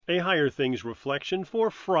A Higher Things reflection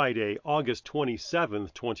for Friday, August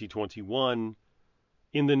 27th, 2021.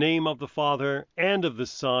 In the name of the Father, and of the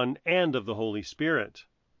Son, and of the Holy Spirit.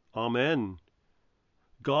 Amen.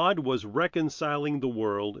 God was reconciling the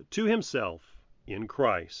world to himself in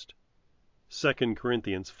Christ. 2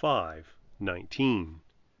 Corinthians 5:19.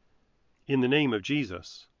 In the name of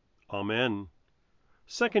Jesus. Amen.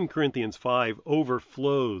 2 Corinthians 5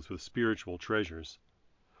 overflows with spiritual treasures.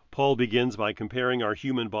 Paul begins by comparing our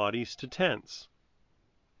human bodies to tents.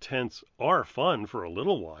 Tents are fun for a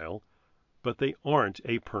little while, but they aren't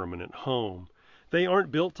a permanent home. They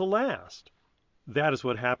aren't built to last. That is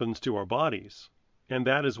what happens to our bodies, and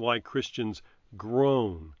that is why Christians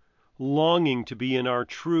groan, longing to be in our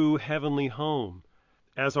true heavenly home.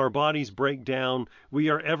 As our bodies break down, we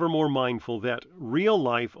are ever more mindful that real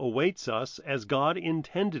life awaits us as God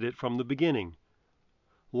intended it from the beginning.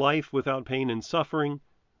 Life without pain and suffering,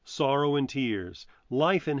 sorrow and tears,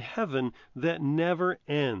 life in heaven that never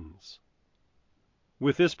ends.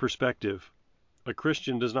 With this perspective, a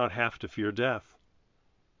Christian does not have to fear death.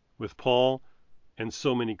 With Paul and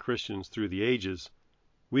so many Christians through the ages,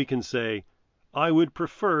 we can say, I would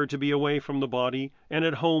prefer to be away from the body and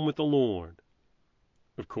at home with the Lord.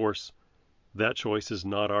 Of course, that choice is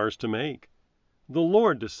not ours to make. The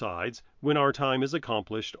Lord decides when our time is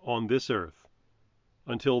accomplished on this earth.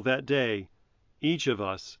 Until that day, each of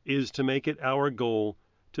us is to make it our goal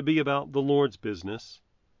to be about the Lord's business.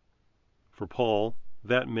 For Paul,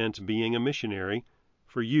 that meant being a missionary.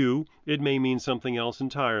 For you, it may mean something else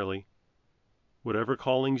entirely. Whatever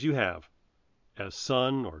callings you have, as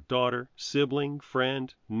son or daughter, sibling,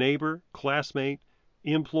 friend, neighbor, classmate,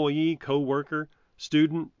 employee, co-worker,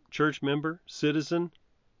 student, church member, citizen,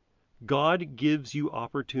 God gives you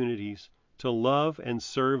opportunities to love and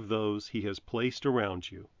serve those he has placed around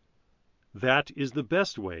you. That is the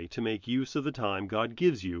best way to make use of the time God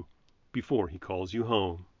gives you before he calls you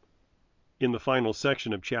home. In the final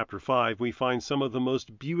section of chapter 5, we find some of the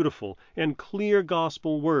most beautiful and clear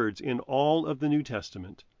gospel words in all of the New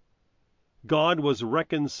Testament. God was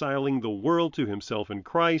reconciling the world to himself in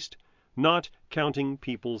Christ, not counting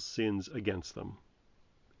people's sins against them.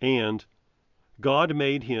 And God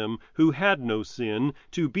made him who had no sin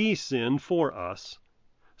to be sin for us,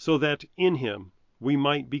 so that in him we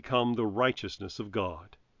might become the righteousness of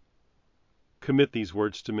God. Commit these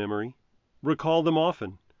words to memory. Recall them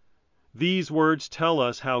often. These words tell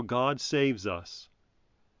us how God saves us.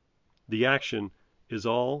 The action is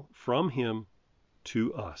all from him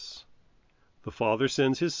to us. The Father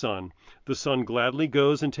sends his Son. The Son gladly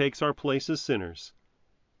goes and takes our place as sinners.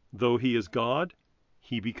 Though he is God,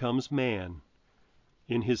 he becomes man.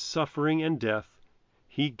 In his suffering and death,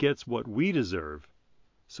 he gets what we deserve,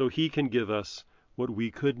 so he can give us what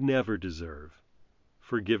we could never deserve,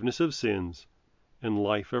 forgiveness of sins and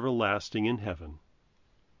life everlasting in heaven.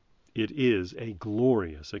 It is a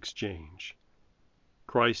glorious exchange.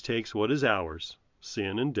 Christ takes what is ours,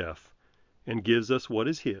 sin and death, and gives us what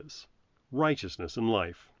is his, righteousness and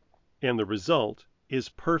life. And the result is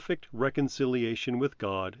perfect reconciliation with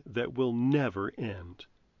God that will never end.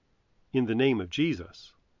 In the name of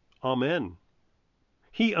Jesus, Amen.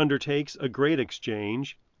 He undertakes a great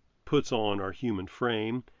exchange, puts on our human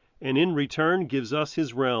frame, and in return gives us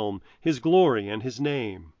his realm, his glory and his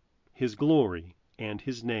name. His glory and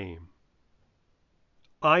his name.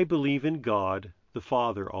 I believe in God, the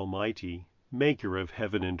Father Almighty, maker of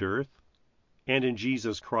heaven and earth, and in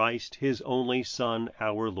Jesus Christ, his only Son,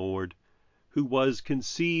 our Lord, who was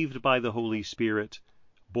conceived by the Holy Spirit,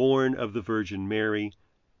 born of the Virgin Mary,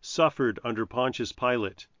 suffered under Pontius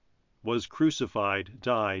Pilate, was crucified,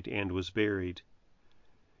 died, and was buried.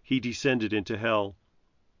 He descended into hell.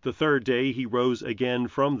 The third day he rose again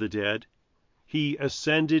from the dead. He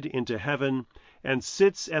ascended into heaven and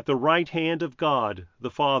sits at the right hand of God, the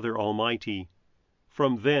Father Almighty.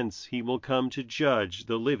 From thence he will come to judge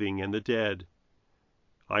the living and the dead.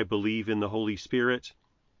 I believe in the Holy Spirit,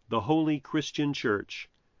 the holy Christian Church,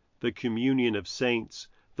 the communion of saints,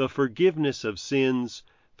 the forgiveness of sins,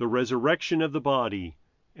 the resurrection of the body,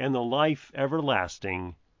 and the life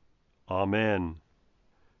everlasting. Amen.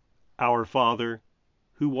 Our Father,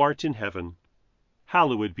 who art in heaven,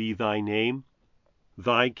 hallowed be thy name.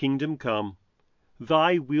 Thy kingdom come,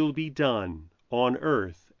 thy will be done, on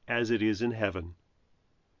earth as it is in heaven.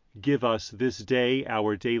 Give us this day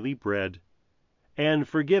our daily bread, and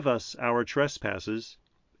forgive us our trespasses,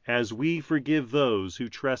 as we forgive those who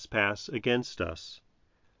trespass against us.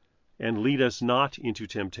 And lead us not into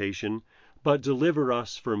temptation, but deliver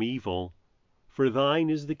us from evil. For thine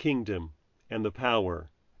is the kingdom, and the power,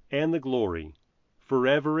 and the glory,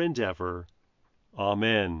 forever and ever.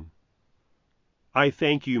 Amen. I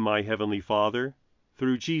thank you, my Heavenly Father,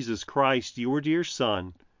 through Jesus Christ, your dear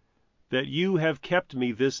Son, that you have kept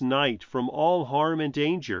me this night from all harm and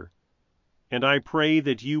danger, and I pray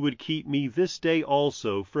that you would keep me this day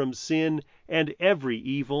also from sin and every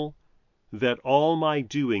evil, that all my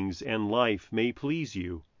doings and life may please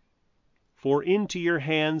you. For into your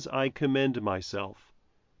hands I commend myself,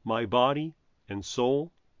 my body and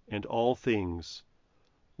soul and all things.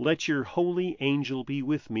 Let your holy angel be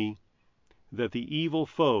with me, that the evil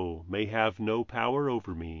foe may have no power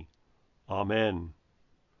over me. Amen.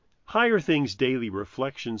 Higher Things Daily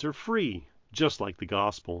Reflections are free, just like the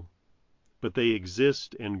Gospel, but they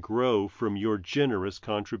exist and grow from your generous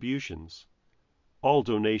contributions. All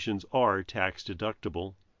donations are tax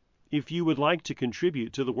deductible. If you would like to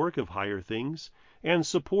contribute to the work of Higher Things and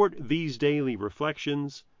support these daily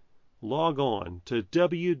reflections, log on to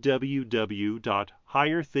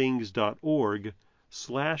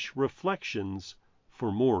www.higherthings.org/reflections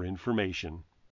for more information.